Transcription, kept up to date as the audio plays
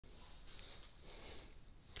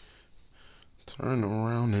Turn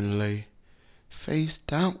around and lay face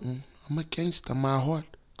down. I'm a gangster, my heart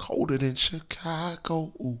colder than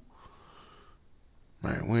Chicago. Ooh.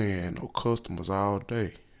 Man, we ain't had no customers all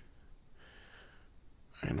day.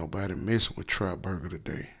 Ain't nobody messing with Trap Burger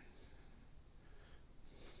today.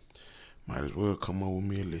 Might as well come up with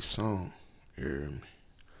me a little song. You hear me?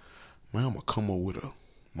 Man, I'ma come up with a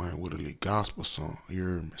little gospel song. You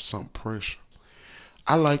hear me? Something pressure.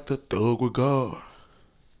 I like to thug with God.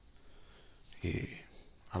 Yeah,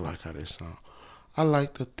 I like how that sound. I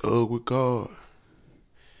like to thug with God.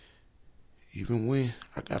 Even when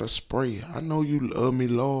I gotta spray, I know you love me,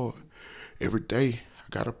 Lord. Every day I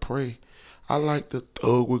gotta pray. I like to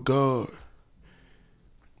thug with God.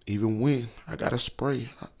 Even when I gotta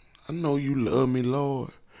spray, I know you love me,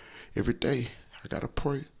 Lord. Every day I gotta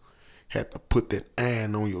pray. Had to put that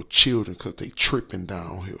iron on your children 'cause they tripping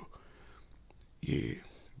downhill. Yeah,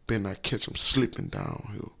 better not catch them slipping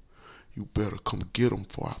downhill. You better come get them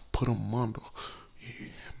before I put them under. Yeah,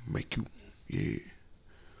 make you, yeah.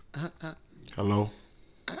 Hello?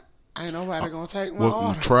 Ain't nobody gonna take my Welcome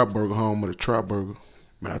order. to Trap Burger, home of the Trap Burger.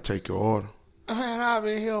 May I take your order? Man, I've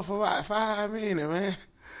been here for about 5 minutes, man.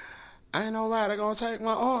 Ain't nobody gonna take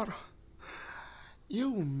my order.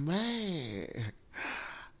 You mad.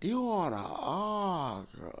 You wanna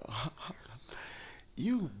argue.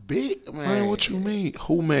 You big man. Man, what you mean?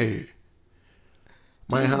 Who mad?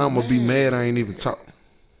 Man, You how I'ma be mad? I ain't even talk.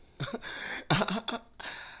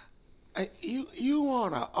 You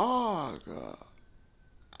wanna argue.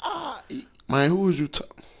 Man, who is you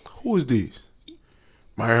talking? Who is this?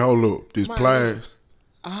 Man, hold up. This Man,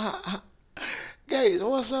 Plies. Gates,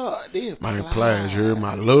 what's up? This Man, Plies, you hear me?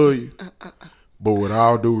 I love you. But with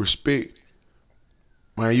all due respect,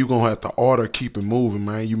 man, you gonna have to order, keep it moving,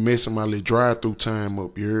 man. You messing my little drive-through time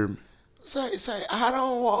up, you hear me? Say, I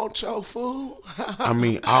don't want your food. I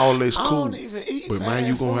mean, all that's I cool. don't even eat But man,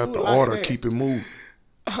 you gonna have to like order, that. keep it moving.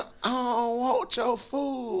 I don't want your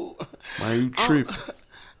food. Man, you tripping.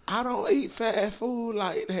 I don't eat fast food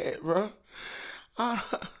like that, bro.